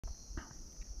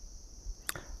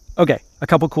Okay, a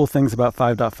couple cool things about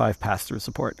 5.5 pass-through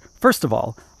support. First of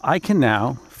all, I can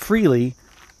now freely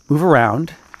move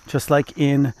around just like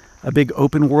in a big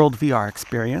open world VR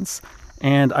experience,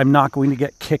 and I'm not going to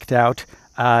get kicked out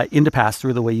into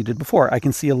pass-through the way you did before. I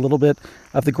can see a little bit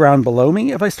of the ground below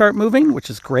me if I start moving, which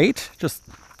is great. Just,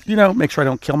 make sure I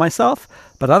don't kill myself,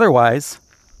 but otherwise,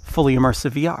 fully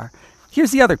immersive VR.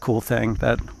 Here's the other cool thing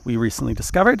that we recently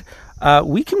discovered.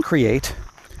 We can create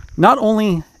not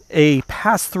only a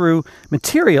pass-through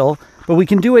material, but we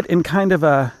can do it in kind of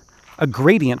a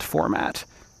gradient format.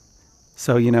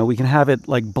 So, we can have it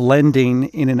like blending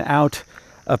in and out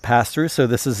of pass-through. So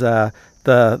this is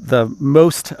the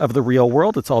most of the real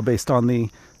world. It's all based on the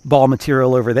ball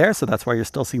material over there. So that's why you're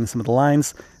still seeing some of the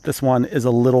lines. This one is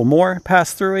a little more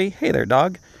pass-through-y. Hey there,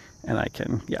 dog. And I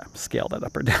can, scale that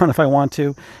up or down if I want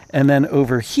to. And then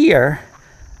over here,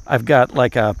 I've got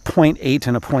like a 0.8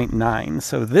 and a 0.9.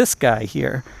 So this guy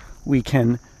here, we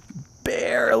can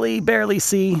barely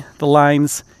see the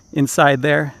lines inside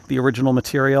there, the original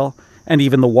material, and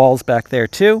even the walls back there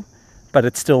too. But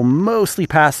it's still mostly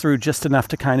pass through, just enough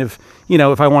to kind of,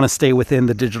 if I want to stay within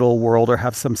the digital world or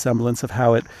have some semblance of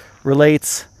how it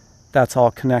relates, that's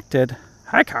all connected.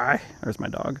 Hi, Kai. There's my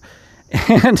dog.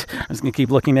 And I'm just going to keep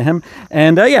looking at him.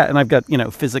 And and I've got,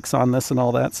 physics on this and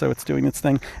all that, so it's doing its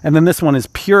thing. And then this one is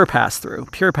pure pass-through,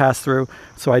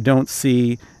 so I don't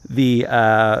see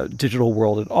the digital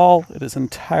world at all. It is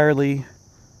entirely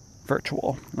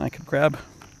virtual. And I could grab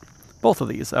both of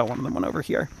these. One of them went over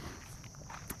here.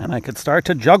 And I could start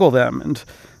to juggle them and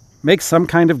make some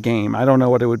kind of game. I don't know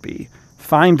what it would be.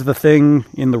 Find the thing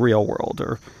in the real world,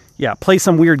 or play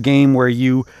some weird game where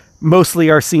you mostly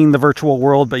are seeing the virtual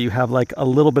world, but you have like a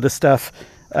little bit of stuff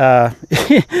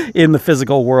in the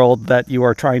physical world that you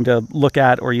are trying to look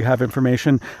at, or you have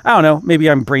information. I don't know.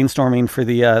 Maybe I'm brainstorming for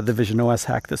the Vision OS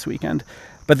hack this weekend.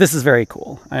 But this is very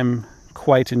cool. I'm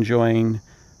quite enjoying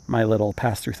my little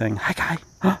pass-through thing. Hi, Kai.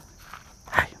 Huh?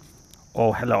 Hi.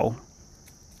 Oh, hello.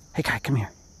 Hey, Kai, come here.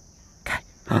 Kai.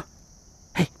 Huh?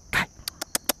 Hey, Kai.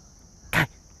 Kai.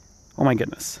 Oh, my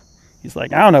goodness. He's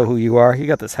like, I don't know who you are. You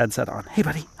got this headset on. Hey,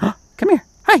 buddy. Huh? Come here.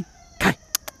 Hi. Kai.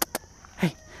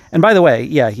 Hey. And by the way,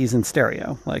 he's in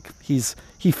stereo. Like, he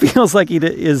feels like he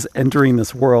is entering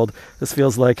this world. This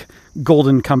feels like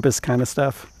Golden Compass kind of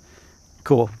stuff.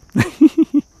 Cool.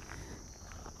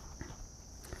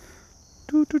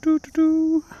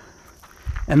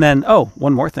 And then,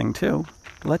 one more thing, too.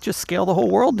 Let's just scale the whole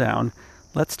world down.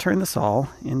 Let's turn this all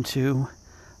into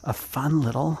a fun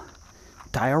little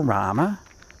diorama.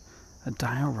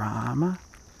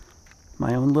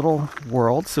 My own little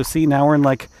world. So see, now we're in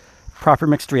like proper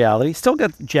mixed reality. Still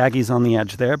got jaggies on the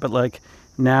edge there, but like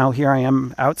now here I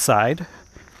am outside,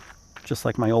 just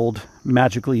like my old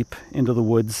Magic Leap into the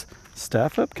woods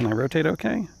stuff. Oh, can I rotate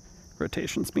okay?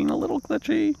 Rotation's being a little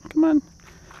glitchy. Come on.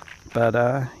 But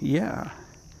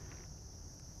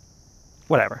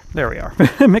whatever. There we are.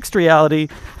 Mixed reality.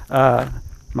 My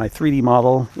 3D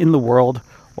model in the world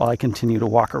while I continue to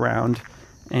walk around.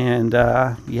 And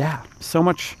so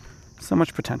much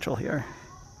potential here.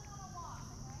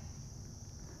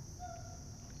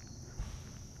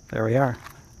 There we are.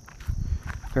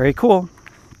 Very cool.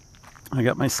 I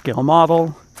got my scale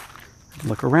model. I can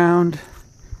look around.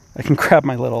 I can grab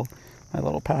my little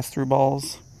pass-through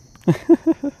balls.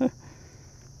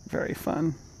 Very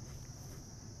fun.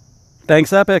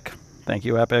 Thanks, Epic. Thank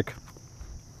you, Epic.